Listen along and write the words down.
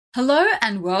Hello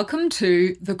and welcome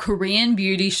to the Korean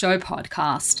Beauty Show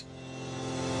podcast.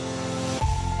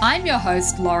 I'm your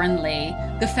host, Lauren Lee,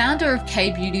 the founder of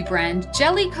K-beauty brand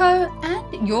Jellyco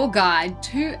and your guide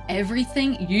to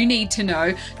everything you need to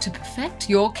know to perfect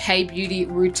your K-beauty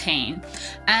routine.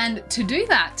 And to do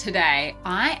that today,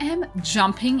 I am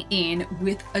jumping in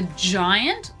with a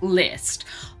giant list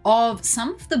of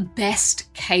some of the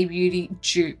best K-beauty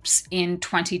dupes in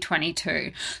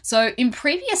 2022. So in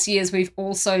previous years, we've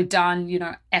also done,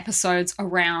 episodes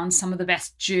around some of the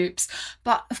best dupes,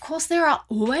 but of course there are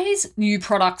always new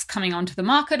products coming onto the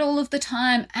market all of the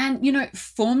time, and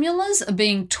formulas are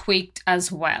being tweaked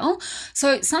as well.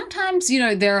 So sometimes,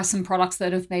 there are some products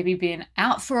that have maybe been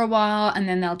out for a while and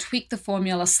then they'll tweak the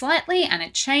formula slightly and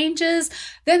it changes.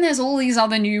 Then there's all these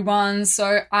other new ones.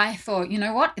 So I thought,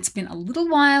 it's been a little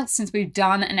while since we've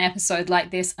done an episode like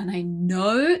this, and I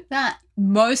know that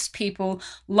most people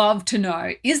love to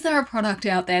know, is there a product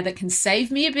out there that can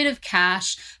save me a bit of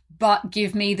cash but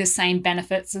give me the same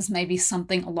benefits as maybe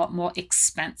something a lot more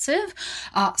expensive?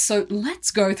 So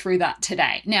let's go through that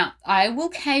today. Now, I will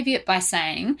caveat by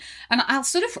saying, and I'll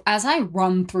as I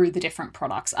run through the different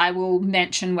products, I will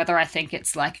mention whether I think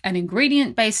it's like an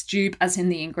ingredient-based dupe, as in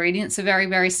the ingredients are very,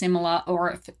 very similar,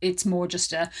 or if it's more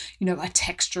just a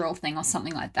textural thing or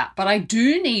something like that. But I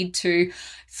do need to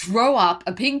throw up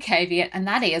a big caveat, and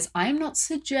that is, I'm not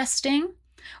suggesting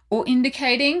or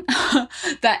indicating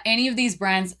that any of these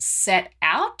brands set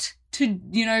out to,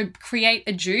 create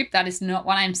a dupe. That is not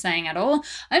what I'm saying at all.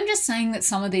 I'm just saying that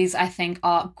some of these I think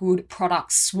are good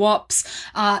product swaps.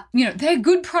 They're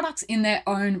good products in their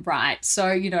own right.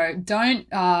 So, don't,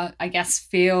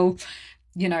 feel,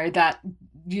 that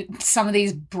some of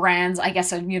these brands,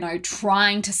 are,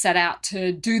 trying to set out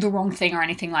to do the wrong thing or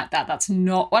anything like that. That's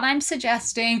not what I'm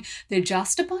suggesting. They're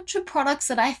just a bunch of products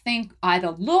that I think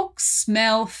either look,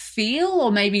 smell, feel,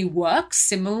 or maybe work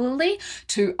similarly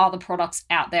to other products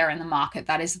out there in the market.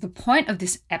 That is the point of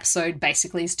this episode,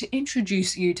 basically, is to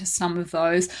introduce you to some of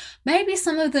those. Maybe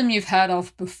some of them you've heard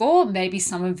of before, maybe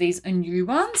some of these are new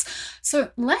ones. So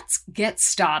let's get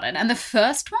started. And the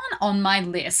first one on my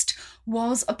list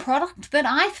was a product that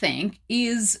I think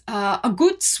is a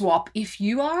good swap if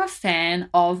you are a fan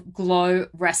of Glow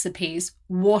Recipes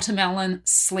Watermelon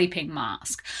Sleeping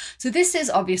Mask. So this is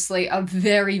obviously a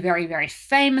very, very, very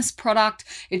famous product.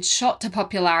 It's shot to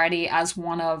popularity as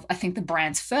one of, I think, the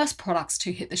brand's first products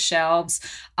to hit the shelves.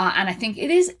 And I think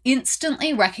it is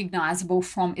instantly recognizable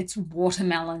from its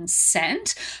watermelon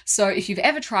scent. So if you've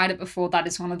ever tried it before, that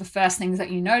is one of the first things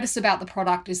that you notice about the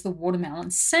product is the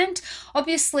watermelon scent.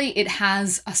 Obviously, it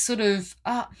has a sort of,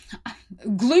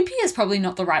 gloopy is probably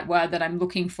not the right word that I'm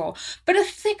looking for, but a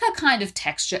thicker kind of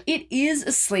texture. It is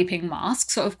a sleeping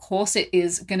mask, so of course it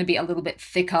is going to be a little bit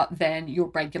thicker than your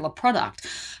regular product.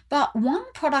 But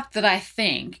one product that I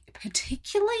think,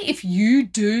 particularly if you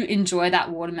do enjoy that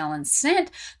watermelon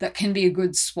scent, that can be a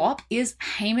good swap is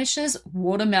Hamish's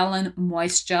Watermelon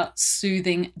Moisture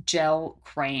Soothing Gel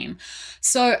Cream.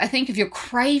 So I think if you're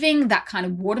craving that kind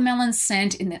of watermelon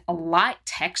scent in a light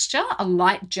texture, a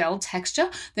light gel texture,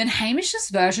 then Hamish's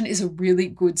version is a really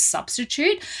good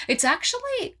substitute. It's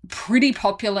actually pretty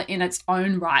popular in its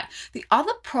own right. The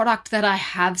other product that I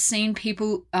have seen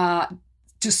people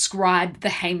describe the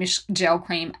Hamish gel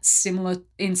cream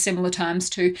in similar terms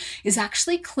to is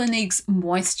actually Clinique's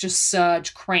Moisture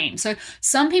Surge Cream. So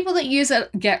some people that use it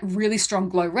get really strong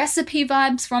Glow Recipe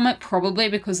vibes from it, probably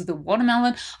because of the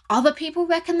watermelon. Other people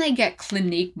reckon they get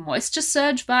Clinique Moisture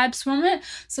Surge vibes from it.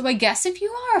 So I guess if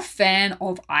you are a fan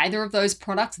of either of those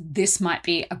products, this might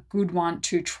be a good one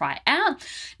to try out.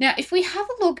 Now, if we have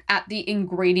a look at the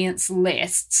ingredients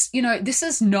lists, this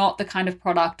is not the kind of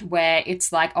product where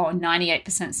it's like,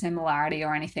 98% similarity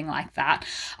or anything like that.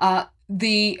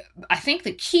 I think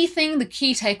the key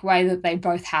takeaway that they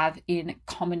both have in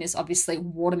common is obviously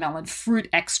watermelon fruit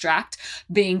extract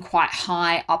being quite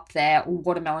high up there, or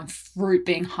watermelon fruit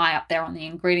being high up there on the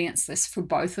ingredients list for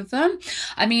both of them.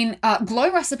 I mean, Glow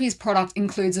Recipes product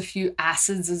includes a few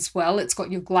acids as well. It's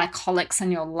got your glycolics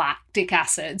and your lactic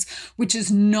acids, which is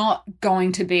not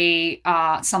going to be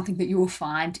something that you will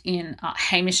find in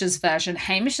Hamish's version.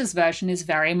 Hamish's version is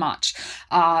very much,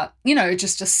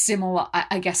 just a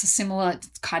similar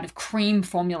kind of cream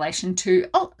formulation to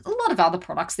a lot of other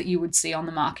products that you would see on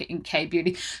the market in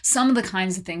K-beauty. Some of the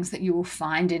kinds of things that you will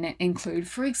find in it include,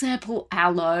 for example,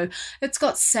 aloe. It's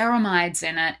got ceramides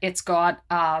in it. It's got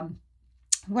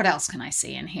What else can I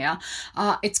see in here?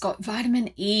 It's got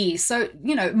vitamin E. So,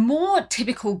 more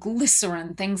typical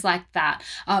glycerin, things like that.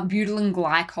 Butylene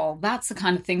glycol, that's the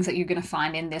kind of things that you're going to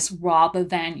find in this rather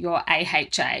than your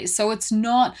AHA. So it's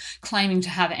not claiming to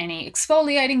have any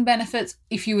exfoliating benefits.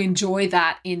 If you enjoy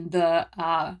that in the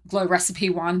Glow Recipe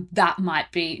one, that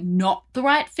might be not the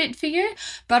right fit for you.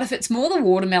 But if it's more the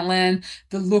watermelon,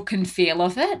 the look and feel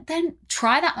of it, then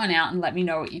try that one out and let me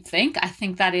know what you think. I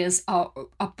think that is a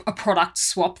product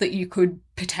swap that you could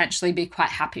potentially be quite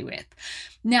happy with.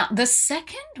 Now, the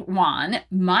second one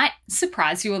might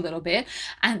surprise you a little bit,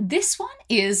 and this one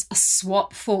is a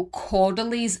swap for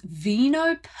Caudaly's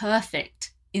Vino Perfect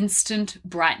Instant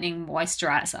Brightening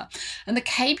Moisturizer. And the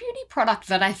K-Beauty product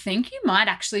that I think you might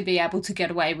actually be able to get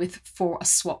away with for a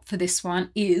swap for this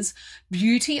one is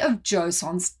Beauty of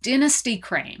Joseon's Dynasty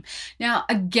Cream. Now,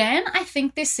 again, I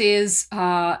think this is,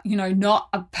 not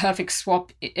a perfect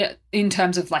swap in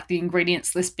terms of like the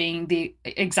ingredients list being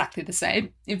exactly the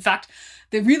same. In fact,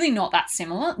 they're really not that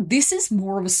similar. This is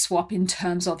more of a swap in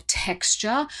terms of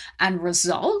texture and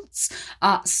results.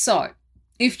 So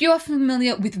if you're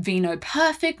familiar with Vino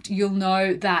Perfect, you'll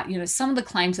know that, some of the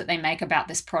claims that they make about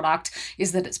this product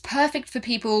is that it's perfect for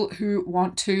people who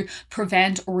want to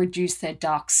prevent or reduce their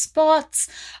dark spots.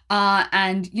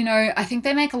 I think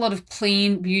they make a lot of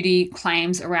clean beauty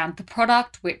claims around the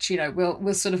product, which,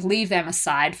 we'll sort of leave them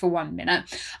aside for 1 minute.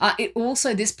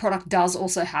 This product does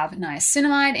also have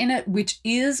niacinamide in it, which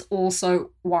is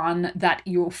also one that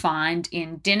you'll find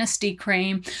in Dynasty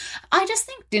Cream. I just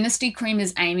think Dynasty Cream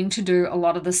is aiming to do a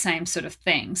lot of the same sort of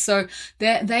thing. So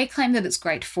they claim that it's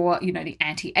great for, the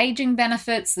anti-aging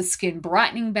benefits, the skin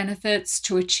brightening benefits,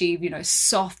 to achieve,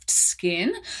 soft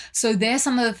skin. So there's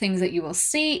some of the things that you will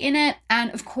see in it.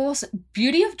 And of course,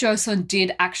 Beauty of Joseon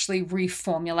did actually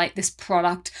reformulate this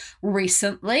product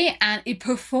recently, and it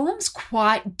performs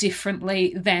quite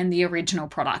differently than the original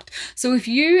product. So if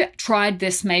you tried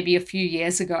this maybe a few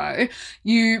years ago,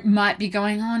 you might be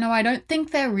going, oh no, I don't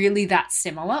think they're really that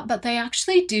similar, but they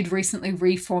actually did recently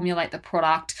reformulate the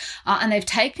product, and they've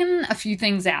taken a few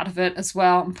things out of it as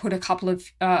well and put a couple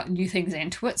of new things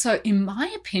into it. So in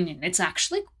my opinion, it's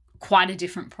actually quite a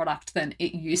different product than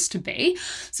it used to be.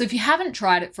 So if you haven't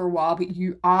tried it for a while, but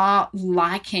you are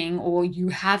liking or you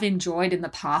have enjoyed in the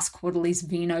past Caudaly's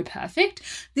Vino Perfect,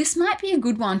 this might be a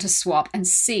good one to swap and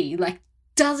see,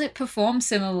 does it perform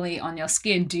similarly on your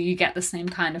skin? Do you get the same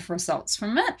kind of results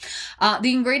from it?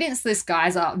 The ingredients list,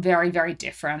 guys, are very, very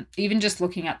different. Even just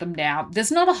looking at them now,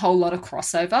 there's not a whole lot of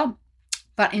crossover.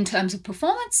 But in terms of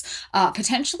performance,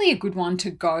 potentially a good one to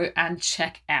go and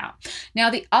check out. Now,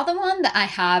 the other one that I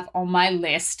have on my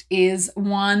list is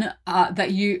one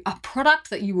a product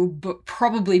that you will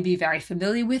probably be very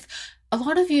familiar with. A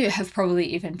lot of you have probably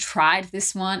even tried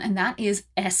this one, and that is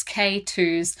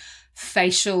SK2's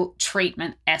Facial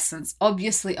Treatment Essence.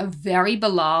 Obviously a very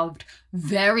beloved,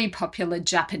 very popular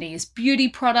Japanese beauty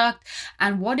product,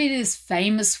 and what it is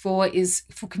famous for is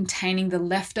for containing the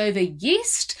leftover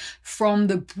yeast from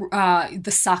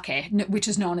the sake, which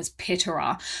is known as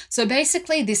pitera. So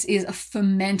basically this is a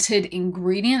fermented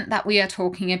ingredient that we are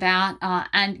talking about,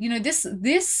 and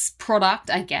this product,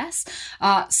 I guess,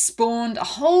 spawned a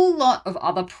whole lot of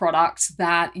other products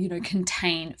that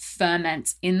contain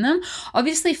ferments in them.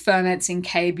 Obviously ferments in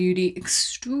K-beauty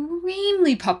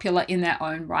extremely popular in their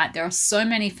own right. There are so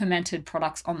many fermented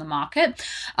products on the market,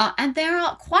 and there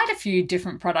are quite a few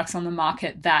different products on the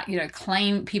market that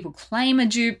people claim are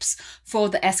dupes for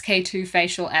the SK2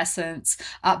 facial essence,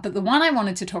 but the one I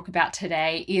wanted to talk about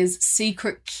today is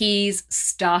Secret Key's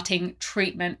Starting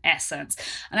Treatment Essence.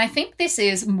 And I think this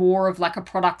is more of like a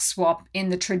product swap in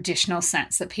the traditional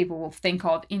sense that people will think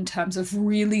of in terms of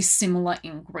really similar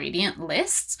ingredient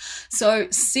lists. So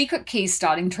Secret Key's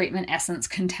Starting Treatment Essence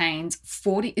contains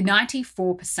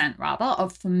 94%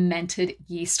 of fermented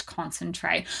yeast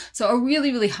concentrate. So a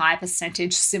really, really high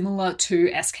percentage, similar to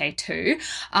SK2.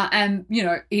 And,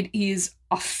 it is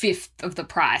a fifth of the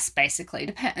price, basically,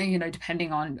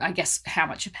 depending on, I guess, how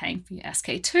much you're paying for your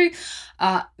SK2.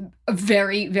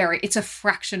 It's a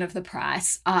fraction of the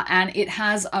price, and it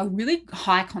has a really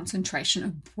high concentration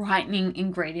of brightening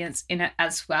ingredients in it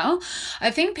as well.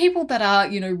 I think people that are,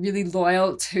 really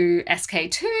loyal to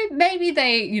SK2, maybe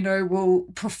they, will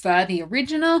prefer the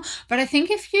original, but I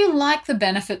think if you like the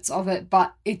benefits of it,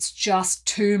 but it's just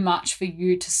too much for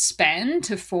you to spend,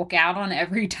 to fork out on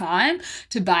every time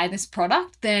to buy this product,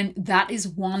 product, then that is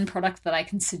one product that I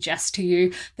can suggest to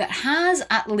you that has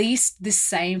at least the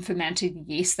same fermented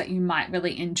yeast that you might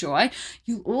really enjoy.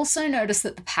 You'll also notice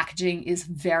that the packaging is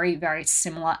very, very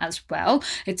similar as well.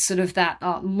 It's sort of that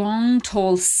long,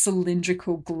 tall,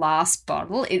 cylindrical glass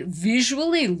bottle. It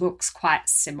visually looks quite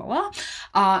similar.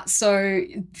 So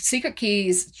Secret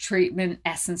Keys Treatment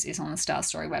Essence is on the Star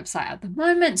Story website at the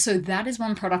moment. So that is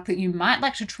one product that you might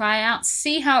like to try out,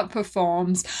 see how it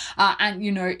performs. And,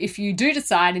 if you do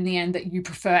decide in the end that you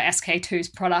prefer SK2's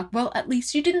product, well, at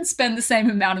least you didn't spend the same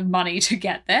amount of money to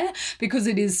get there because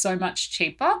it is so much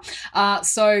cheaper.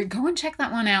 So go and check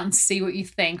that one out and see what you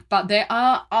think. But there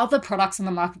are other products on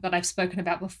the market that I've spoken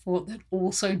about before that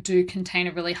also do contain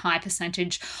a really high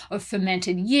percentage of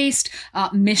fermented yeast.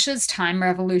 Mishra's Time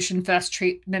Revolution First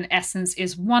Treatment Essence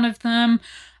is one of them.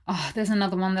 There's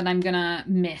another one that I'm going to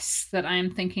miss that I'm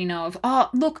thinking of.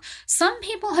 Look, some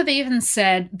people have even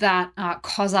said that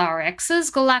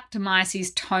CosRx's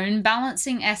Galactomyces Tone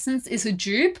Balancing Essence is a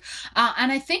dupe.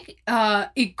 And I think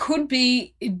it could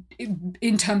be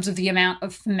in terms of the amount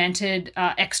of fermented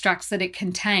extracts that it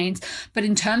contains. But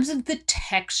in terms of the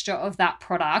texture of that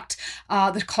product,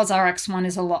 the CosRx one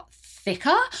is a lot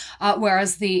thicker,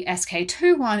 whereas the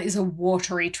SK2 one is a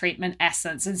watery treatment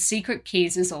essence, and Secret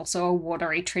Keys is also a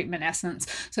watery treatment essence.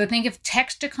 So I think if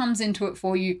texture comes into it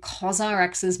for you,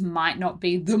 CosRx's might not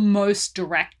be the most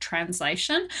direct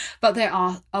translation, but there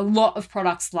are a lot of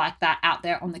products like that out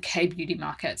there on the K-beauty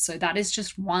market. So that is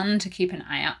just one to keep an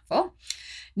eye out for.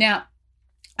 Now,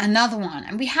 another one,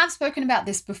 and we have spoken about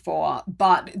this before,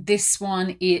 but this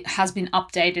one, it has been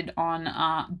updated on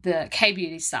the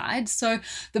K-beauty side. So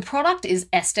the product is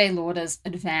Estee Lauder's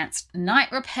Advanced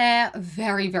Night Repair, a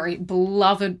very, very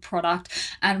beloved product.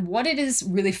 And what it is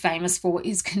really famous for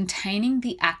is containing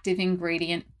the active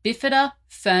ingredient Bifida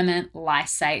ferment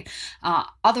lysate.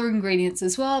 Other ingredients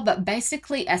as well, but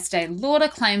basically Estee Lauder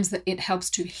claims that it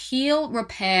helps to heal,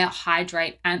 repair,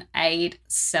 hydrate, and aid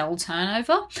cell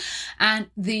turnover. And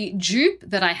the dupe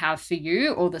that I have for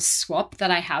you, or the swap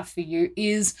that I have for you,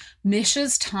 is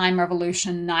Mishra's Time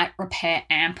Revolution Night Repair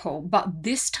Ampoule, but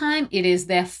this time it is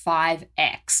their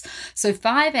 5X. So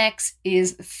 5X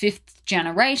is 5th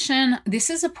generation. This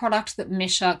is a product that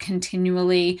Mishra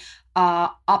continually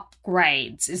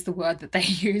upgrades is the word that they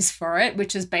use for it,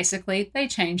 which is basically they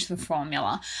change the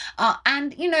formula.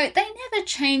 And, they never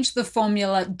change the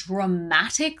formula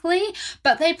dramatically,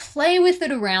 but they play with it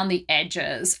around the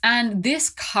edges. And this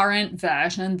current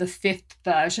version, the 5th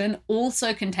version,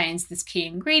 also contains this key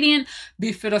ingredient,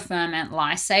 Bifida ferment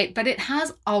lysate, but it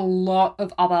has a lot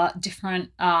of other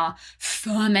different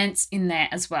ferments in there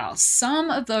as well. Some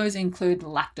of those include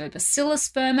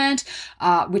lactobacillus ferment,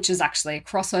 which is actually a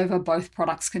crossover. Both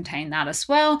products contain that as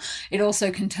well. It also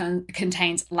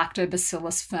contains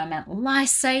lactobacillus ferment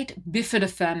lysate, Bifida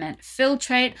ferment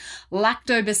filtrate,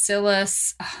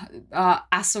 lactobacillus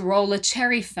acerola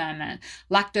cherry ferment,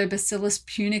 lactobacillus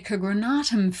punica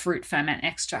granatum fruit ferment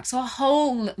extract. So a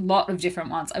whole lot of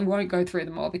different ones. I won't go through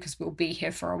them all because we'll be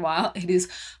here for a while. It is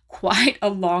quite a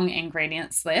long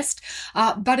ingredients list.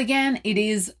 But again, it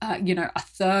is, a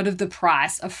third of the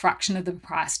price, a fraction of the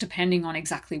price, depending on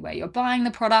exactly where you're buying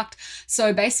the product.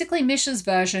 So basically Mishra's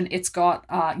version, it's got,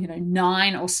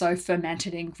 9 or so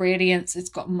fermented ingredients. It's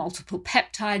got multiple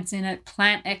peptides in it,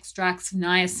 plant extracts,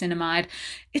 niacinamide.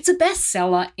 It's a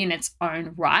bestseller in its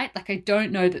own right. Like, I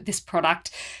don't know that this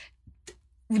product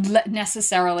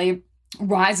necessarily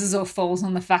rises or falls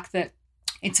on the fact that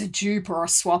it's a dupe or a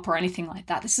swap or anything like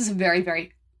that. This is a very,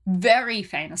 very, very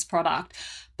famous product.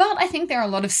 But I think there are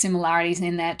a lot of similarities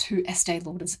in there to Estee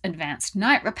Lauder's Advanced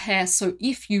Night Repair. So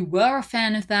if you were a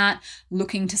fan of that,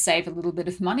 looking to save a little bit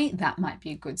of money, that might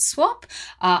be a good swap.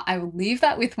 I will leave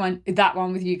that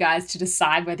one with you guys to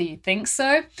decide whether you think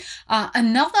so.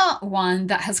 Another one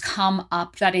that has come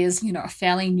up that is, a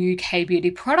fairly new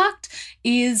K-beauty product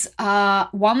is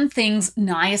One Thing's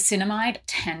niacinamide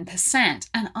 10%.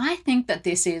 And I think that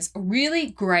this is a really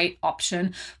great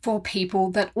option for people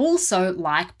that also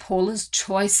like Paula's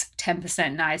Choice 10%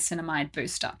 niacinamide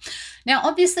booster. Now,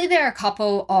 obviously, there are a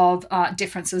couple of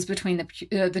differences between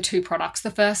the two products.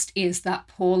 The first is that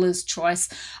Paula's Choice,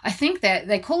 I think that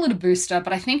they call it a booster,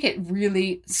 but I think it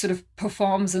really sort of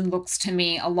performs and looks to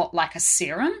me a lot like a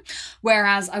serum.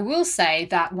 Whereas I will say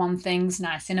that One Thing's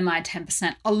niacinamide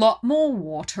 10%, a lot more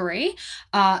watery.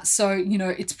 So,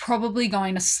 it's probably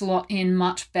going to slot in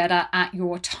much better at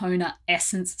your toner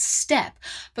essence step.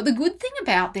 But the good thing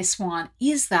about this one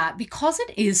is that because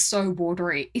it is so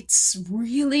watery. It's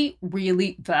really,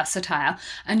 really versatile,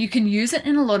 and you can use it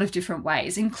in a lot of different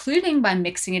ways, including by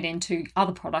mixing it into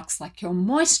other products like your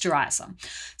moisturizer.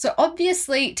 So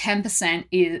obviously 10%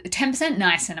 is 10%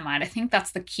 niacinamide. I think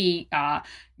that's the key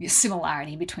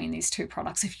similarity between these two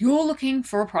products. If you're looking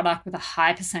for a product with a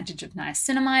high percentage of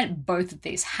niacinamide, both of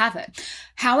these have it.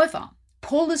 However,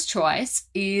 Paula's Choice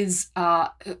is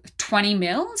 20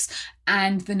 mils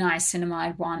and the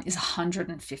niacinamide one is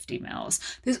 150 mils.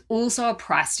 There's also a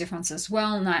price difference as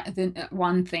well. The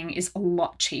one thing is a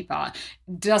lot cheaper.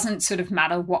 It doesn't sort of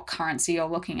matter what currency you're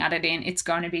looking at it in, it's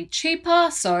going to be cheaper.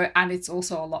 And it's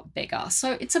also a lot bigger.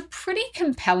 So it's a pretty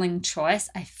compelling choice,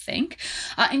 I think.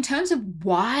 In terms of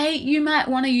why you might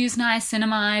want to use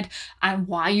niacinamide and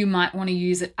why you might want to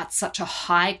use it at such a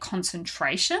high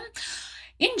concentration.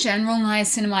 In general,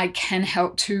 niacinamide can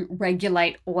help to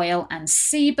regulate oil and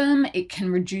sebum. It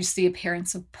can reduce the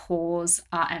appearance of pores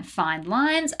and fine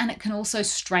lines, and it can also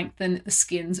strengthen the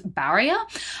skin's barrier.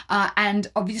 And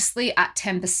obviously at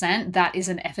 10%, that is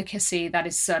an efficacy that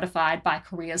is certified by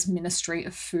Korea's Ministry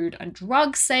of Food and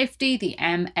Drug Safety, the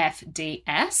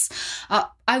MFDS.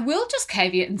 I will just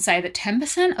caveat and say that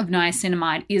 10% of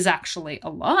niacinamide is actually a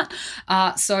lot.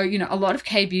 So, a lot of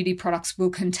K-beauty products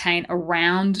will contain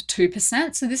around 2%.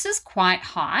 So this is quite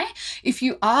high. If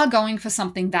you are going for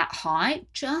something that high,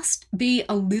 just be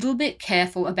a little bit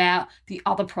careful about the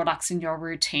other products in your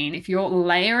routine. If you're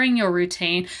layering your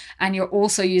routine and you're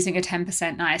also using a 10%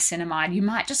 niacinamide, you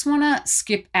might just want to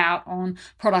skip out on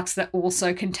products that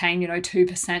also contain,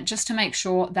 2% just to make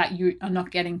sure that you are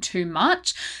not getting too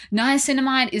much.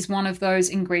 Niacinamide is one of those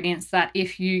ingredients that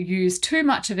if you use too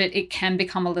much of it, it can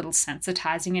become a little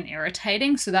sensitizing and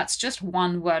irritating. So that's just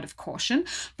one word of caution.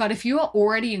 But if you are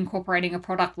already incorporating a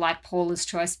product like Paula's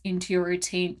Choice into your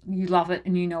routine, you love it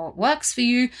and you know it works for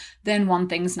you, then One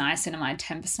Thing's niacinamide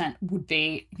 10% would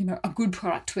be, a good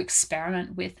product to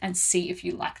experiment with and see if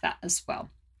you like that as well.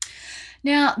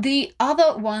 Now, the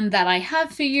other one that I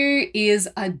have for you is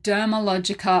a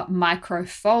Dermalogica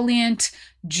microfoliant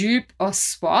dupe or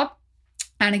swap.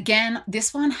 And again,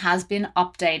 this one has been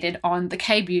updated on the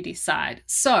K-beauty side.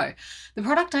 So the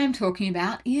product I'm talking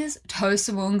about is To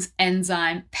Sewong's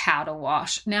Enzyme Powder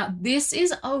Wash. Now, this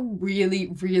is a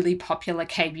really, really popular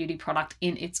K-beauty product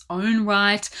in its own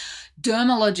right.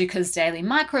 Dermalogica's Daily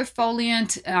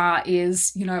Microfoliant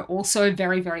is, also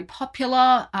very, very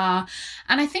popular. And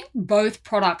I think both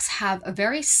products have a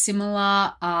very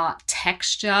similar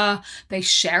texture. They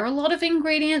share a lot of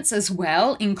ingredients as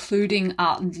well, including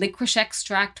licorice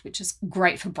extract, which is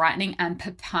great for brightening, and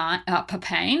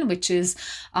papain, which is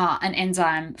an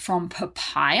enzyme from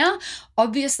papaya.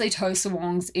 Obviously, To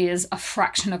Sewong's is a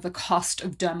fraction of the cost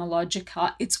of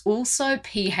Dermalogica. It's also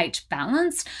pH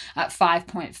balanced at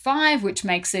 5.5, which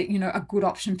makes it, a good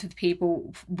option for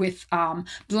people with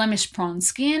blemish-prone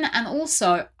skin, and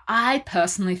also I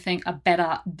personally think a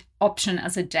better option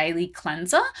as a daily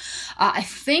cleanser. I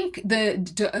think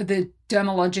the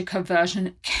Dermalogica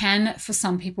version can, for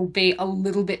some people, be a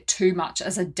little bit too much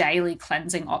as a daily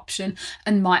cleansing option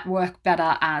and might work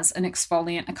better as an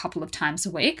exfoliant a couple of times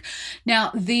a week.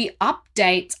 Now, the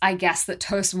updates, I guess, that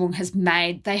To Sewong has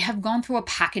made, they have gone through a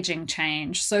packaging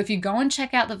change. So if you go and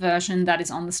check out the version that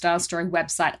is on the Style Story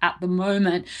website at the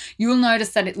moment, you will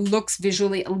notice that it looks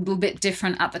visually a little bit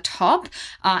different at the top,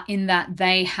 in that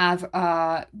they have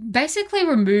basically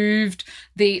removed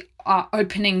the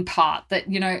opening part that,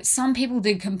 some people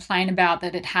did complain about,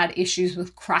 that it had issues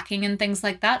with cracking and things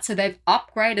like that. So they've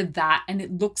upgraded that and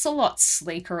it looks a lot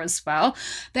sleeker as well.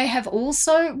 They have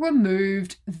also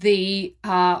removed the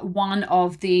one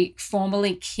of the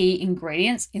formerly key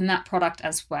ingredients in that product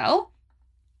as well.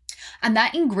 And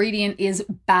that ingredient is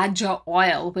badger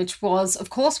oil, which was, of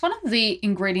course, one of the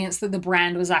ingredients that the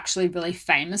brand was actually really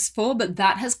famous for, but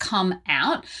that has come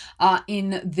out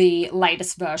in the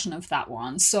latest version of that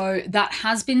one. So that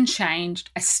has been changed.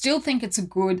 I still think it's a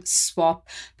good swap,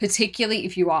 particularly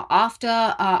if you are after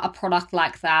a product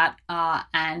like that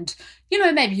and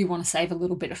maybe you want to save a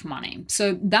little bit of money.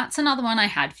 So that's another one I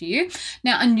had for you.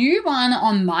 Now, a new one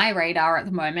on my radar at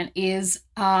the moment is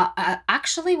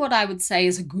actually what I would say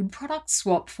is a good product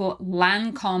swap for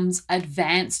Lancome's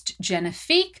Advanced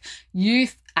Genifique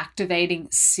Youth activating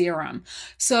serum.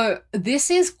 So this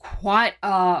is quite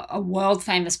a world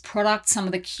famous product. Some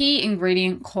of the key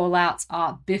ingredient callouts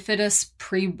are bifidus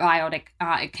prebiotic.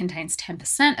 It contains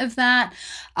 10% of that,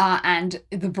 and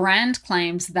the brand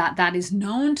claims that that is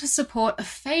known to support a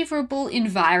favorable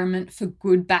environment for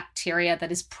good bacteria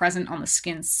that is present on the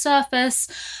skin's surface.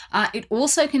 It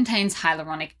also contains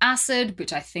hyaluronic acid,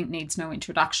 which I think needs no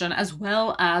introduction, as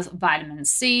well as vitamin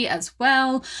C as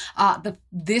well.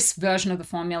 This version of the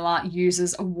formula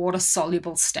uses a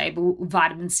water-soluble stable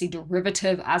vitamin C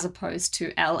derivative as opposed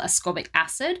to L-ascorbic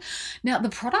acid. Now, the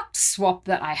product swap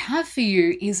that I have for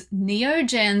you is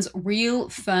Neogen's Real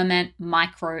Ferment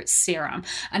Micro Serum.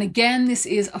 And again, this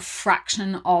is a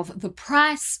fraction of the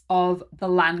price of the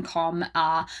Lancome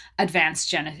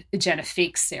Advanced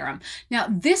Genifique Serum. Now,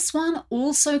 this one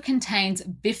also contains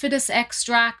bifidus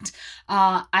extract.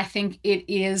 I think it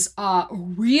is a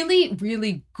really,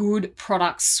 really good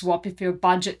product swap if your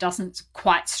budget doesn't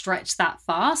quite stretch that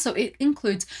far. So it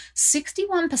includes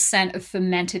 61% of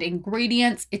fermented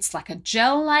ingredients. It's like a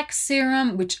gel-like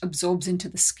serum which absorbs into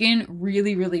the skin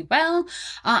really, really well.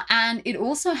 And it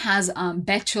also has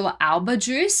betula alba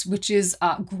juice, which is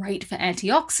great for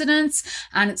antioxidants.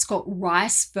 And it's got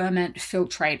rice ferment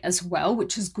filtrate as well,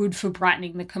 which is good for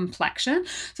brightening the complexion.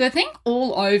 So I think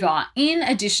all over, in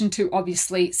addition to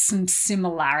obviously some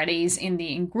similarities in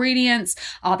the ingredients,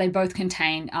 they both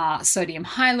contain sodium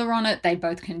hyaluronate. They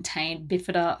both contain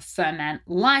bifida ferment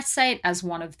lysate as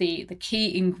one of the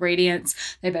key ingredients.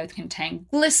 They both contain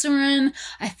glycerin.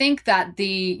 I think that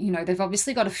they've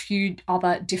obviously got a few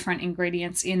other different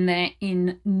ingredients in there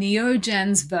in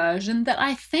Neogen's version that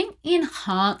I think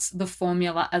enhance the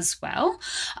formula as well.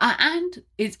 And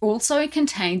it also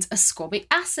contains ascorbic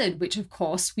acid, which of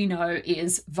course we know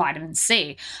is vitamin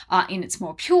C in its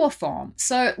more pure form.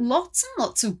 So lots and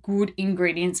lots of good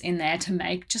ingredients in there to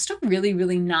make just a really,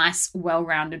 really nice,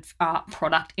 well-rounded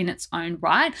product in its own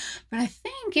right. But I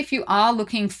think if you are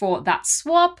looking for that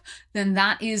swap, then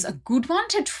that is a good one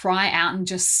to try out and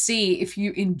just see if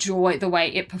you enjoy the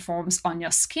way it performs on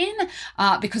your skin,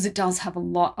 because it does have a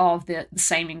lot of the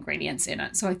same ingredients in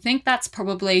it. So I think that's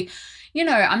probably,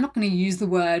 I'm not going to use the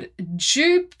word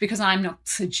dupe because I'm not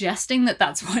suggesting that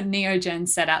that's what Neogen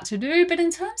set out to do, but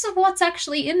in terms of what's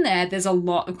actually in there, there's a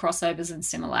lot of crossovers and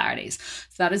similarities.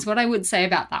 So that is what I would say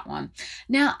about that one.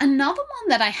 Now, another one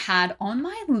that I had on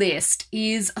my list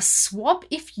is a swap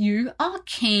if you are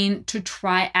keen to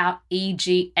try out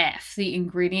EGF, the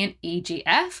ingredient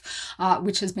EGF,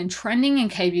 which has been trending in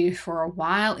K-beauty for a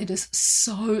while. It is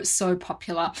so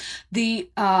popular. The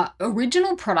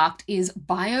original product is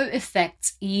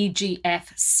BioEffects EGF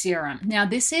Serum. Now,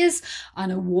 this is an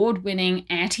award-winning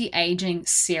anti-aging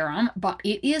serum, but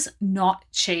it is not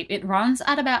cheap. It runs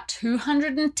at about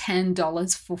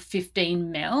 $210 for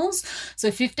 15 mils.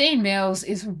 So 15 mils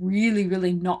is really,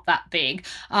 really not that big.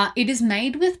 It is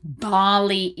made with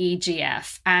barley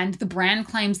EGF, and the brand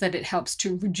claims that it helps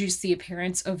to reduce the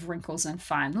appearance of wrinkles and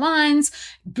fine lines,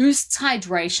 boosts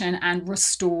hydration, and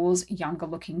restores younger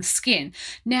looking skin.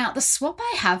 Now, the swap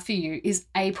I have for you is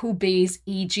Applebee's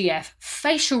EGF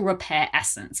Facial Repair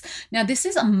Essence. Now, this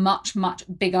is a much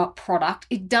bigger product.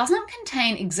 It doesn't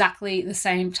contain exactly the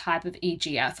same type of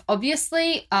EGF.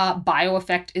 Obviously,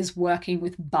 BioEffect is working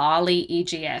with barley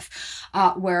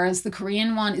EGF, whereas the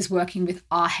Korean one is working with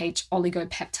RH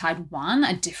oligopeptide 1,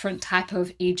 a different type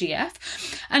of EGF.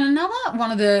 And another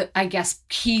one of the,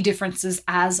 key differences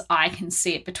as I can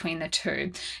see it between the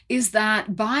two is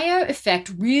that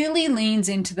BioEffect really leans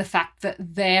into the fact that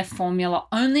their formula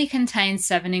only contains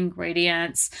 7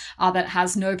 ingredients, that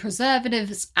has no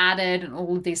preservatives added and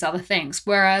all of these other things,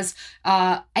 whereas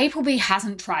Applebee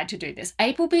hasn't tried to do this.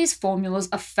 Applebee's formulas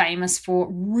are famous for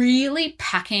really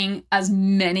packing as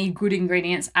many good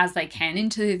ingredients as they can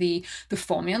into the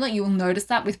formula. You will notice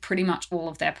that with pretty much all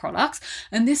of their products,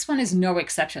 and this one is no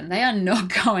exception. They are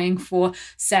not going for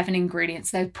 7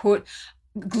 ingredients. They've put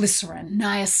glycerin,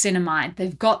 niacinamide,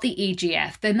 they've got the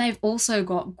EGF, then they've also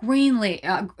got green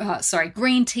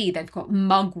tea, they've got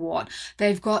mugwort,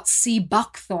 they've got sea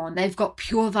buckthorn, they've got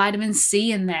pure vitamin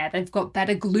C in there, they've got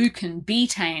beta-glucan,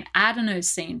 betaine,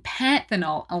 adenosine,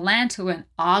 panthenol, allantoin,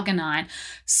 arginine,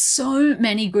 so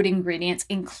many good ingredients,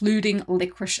 including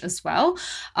licorice as well,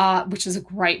 which is a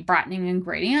great brightening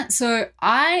ingredient. So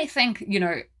I think,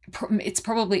 it's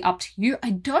probably up to you. I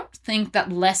don't think that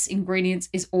less ingredients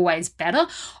is always better.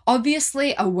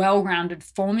 Obviously, a well-rounded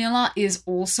formula is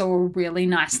also a really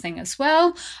nice thing as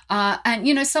well.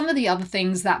 And, some of the other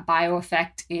things that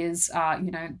BioEffect is,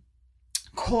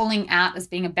 calling out as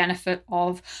being a benefit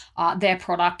of their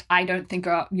product, I don't think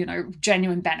are,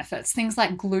 genuine benefits. Things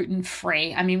like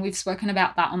gluten-free. I mean, we've spoken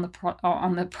about that on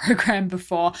the program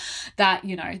before, that,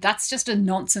 that's just a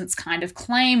nonsense kind of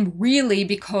claim, really,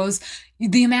 because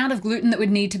the amount of gluten that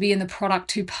would need to be in the product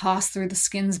to pass through the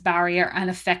skin's barrier and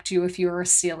affect you if you're a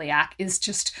celiac is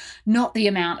just not the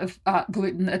amount of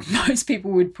gluten that most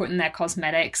people would put in their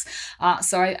cosmetics.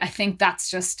 So I think that's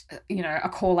just, a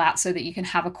call out so that you can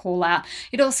have a call out.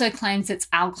 It also claims it's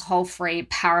alcohol-free,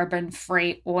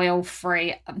 paraben-free,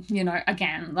 oil-free.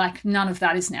 Again, like none of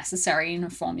that is necessary in a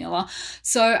formula.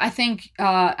 So I think,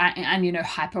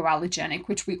 hypoallergenic,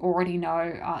 which we already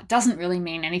know doesn't really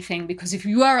mean anything, because if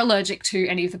you are allergic to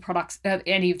any of the products,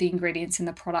 any of the ingredients in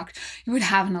the product, you would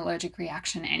have an allergic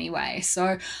reaction anyway.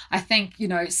 So I think,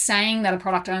 saying that a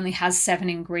product only has 7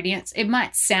 ingredients, it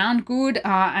might sound good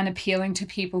and appealing to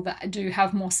people that do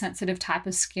have more sensitive type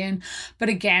of skin. But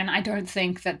again, I don't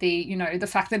think that the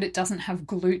fact that it doesn't have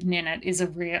gluten in it is a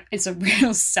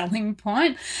real selling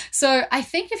point. So I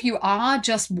think if you are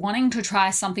just wanting to try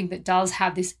something that does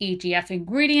have this EGF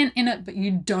ingredient in it, but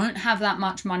you don't have that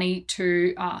much money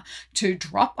to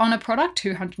drop on a product,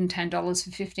 $210 for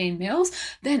 15 mils,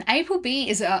 then Applebee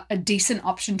is a decent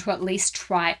option to at least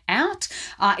try out.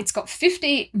 It's got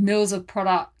 50 mils of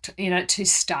product in it to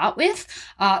start with.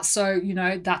 So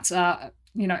that's a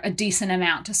decent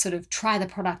amount to sort of try the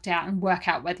product out and work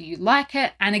out whether you like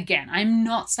it. And again, I'm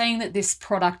not saying that this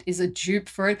product is a dupe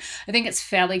for it. I think it's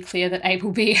fairly clear that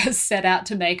Applebee has set out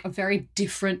to make a very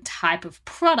different type of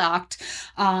product,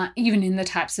 even in the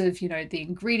types of, the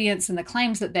ingredients and the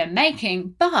claims that they're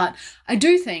making. But I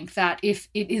do think that if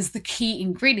it is the key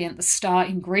ingredient, the star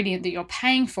ingredient that you're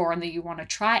paying for and that you want to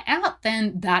try out,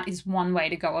 then that is one way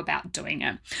to go about doing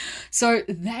it. So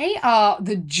they are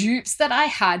the dupes that I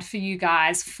had for you guys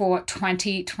for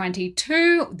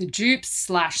 2022, the dupes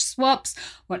 / swaps,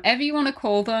 whatever you want to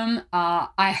call them.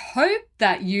 I hope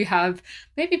that you have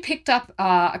maybe picked up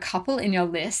a couple in your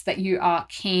list that you are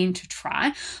keen to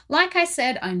try. Like I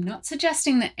said, I'm not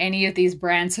suggesting that any of these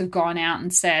brands have gone out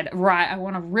and said, right, I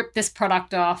want to rip this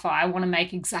product off, or I want to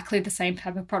make exactly the same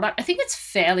type of product. I think it's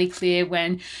fairly clear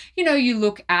when, you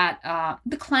look at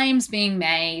the claims being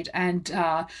made and,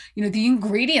 the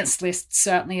ingredients list,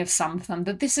 certainly of some of them,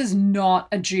 that this is not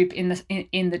a dupe in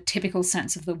the typical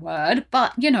sense of the word.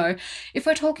 But, if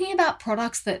we're talking about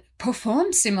products that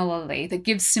perform similarly, that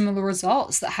give similar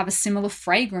results, that have a similar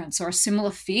fragrance or a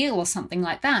similar feel or something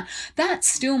like that, that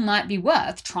still might be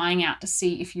worth trying out to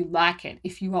see if you like it,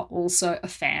 if you are also a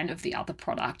fan of the other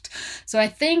product. So I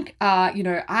think, I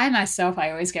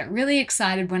always get really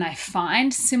excited when I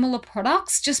find similar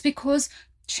products, just because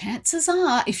chances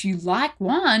are, if you like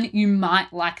one, you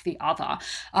might like the other.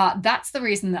 That's the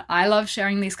reason that I love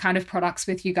sharing these kind of products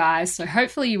with you guys. So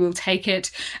hopefully you will take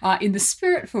it in the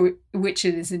spirit for which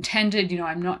it is intended.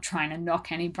 I'm not trying to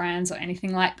knock any brands or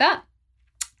anything like that.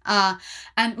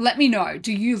 And let me know,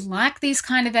 do you like these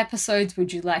kind of episodes?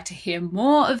 Would you like to hear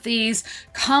more of these?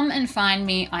 Come and find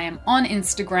me. I am on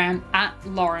Instagram at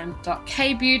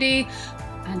lauren.kbeauty.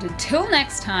 And until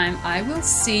next time, I will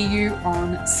see you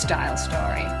on Style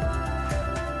Story.